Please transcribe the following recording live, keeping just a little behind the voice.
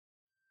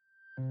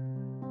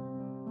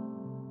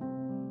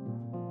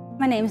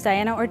My name is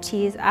Dayana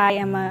Ortiz. I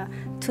am a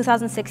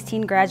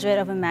 2016 graduate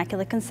of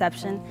Immaculate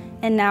Conception,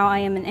 and now I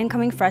am an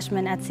incoming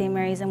freshman at St.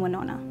 Mary's in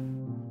Winona.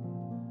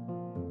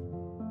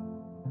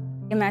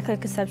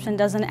 Immaculate Conception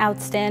does an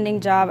outstanding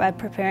job at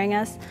preparing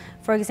us.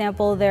 For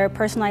example, their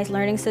personalized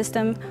learning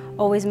system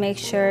always makes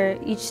sure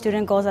each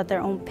student goes at their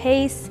own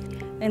pace.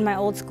 In my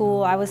old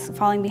school, I was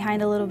falling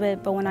behind a little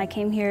bit, but when I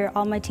came here,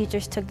 all my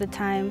teachers took the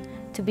time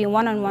to be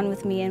one-on-one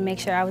with me and make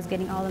sure I was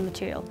getting all the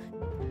material.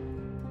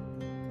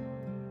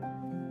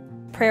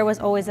 Prayer was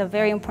always a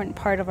very important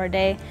part of our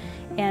day,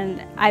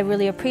 and I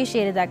really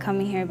appreciated that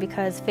coming here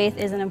because faith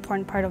is an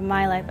important part of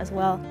my life as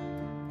well.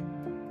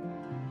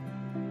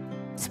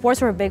 Sports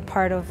were a big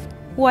part of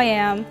who I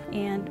am,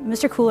 and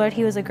Mr. Coulard,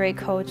 he was a great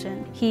coach,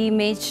 and he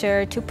made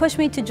sure to push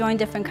me to join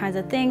different kinds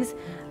of things.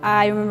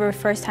 I remember the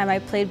first time I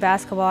played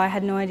basketball, I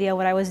had no idea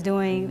what I was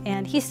doing,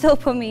 and he still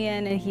put me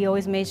in, and he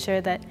always made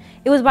sure that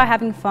it was about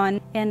having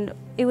fun, and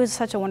it was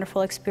such a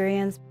wonderful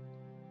experience.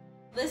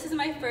 This is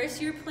my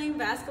first year playing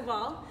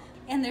basketball,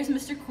 and there's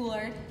Mr.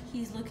 Coulard.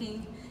 He's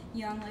looking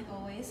young like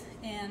always,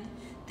 and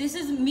this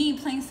is me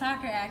playing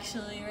soccer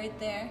actually, right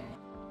there.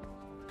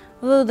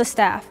 The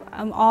staff,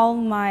 all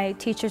my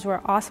teachers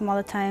were awesome all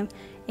the time,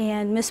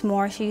 and Miss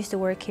Moore, she used to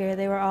work here,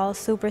 they were all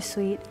super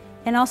sweet.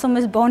 And also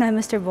Miss Bona and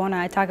Mr. Bona,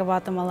 I talk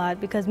about them a lot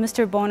because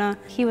Mr. Bona,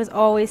 he was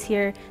always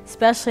here,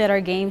 especially at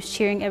our games,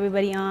 cheering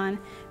everybody on,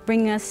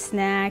 bringing us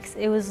snacks.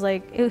 It was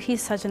like,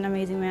 he's such an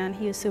amazing man,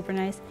 he was super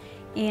nice.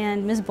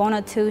 And Miss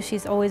Bona too,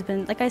 she's always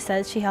been, like I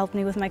said, she helped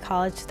me with my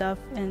college stuff,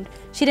 and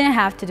she didn't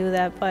have to do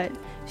that, but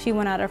she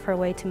went out of her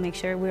way to make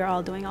sure we were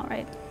all doing all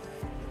right.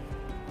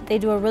 They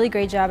do a really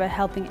great job at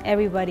helping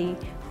everybody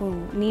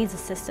who needs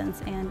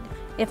assistance, and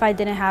if I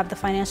didn't have the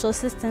financial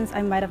assistance,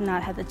 I might have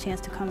not had the chance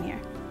to come here.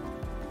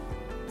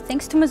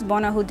 Thanks to Ms.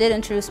 Bona, who did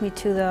introduce me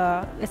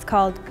to it's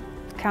called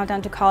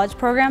Countdown to College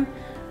program,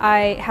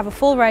 I have a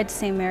full ride to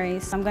St.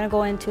 Mary's. I'm going to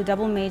go into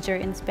double major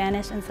in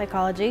Spanish and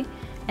psychology,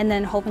 and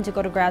then hoping to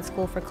go to grad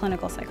school for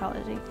clinical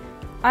psychology.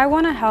 I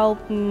want to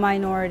help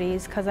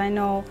minorities because I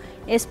know,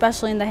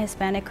 especially in the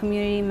Hispanic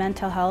community,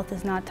 mental health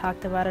is not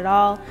talked about at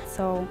all.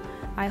 So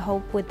I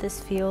hope with this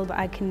field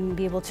I can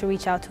be able to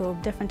reach out to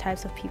different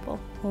types of people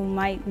who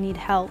might need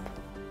help.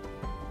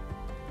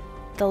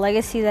 The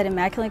legacy that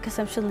Immaculate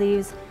Conception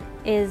leaves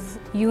is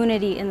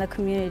unity in the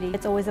community.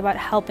 It's always about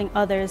helping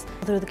others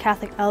through the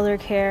Catholic elder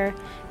care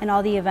and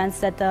all the events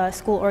that the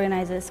school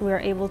organizes. We are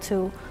able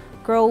to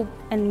grow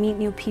and meet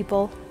new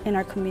people in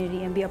our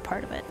community and be a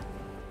part of it.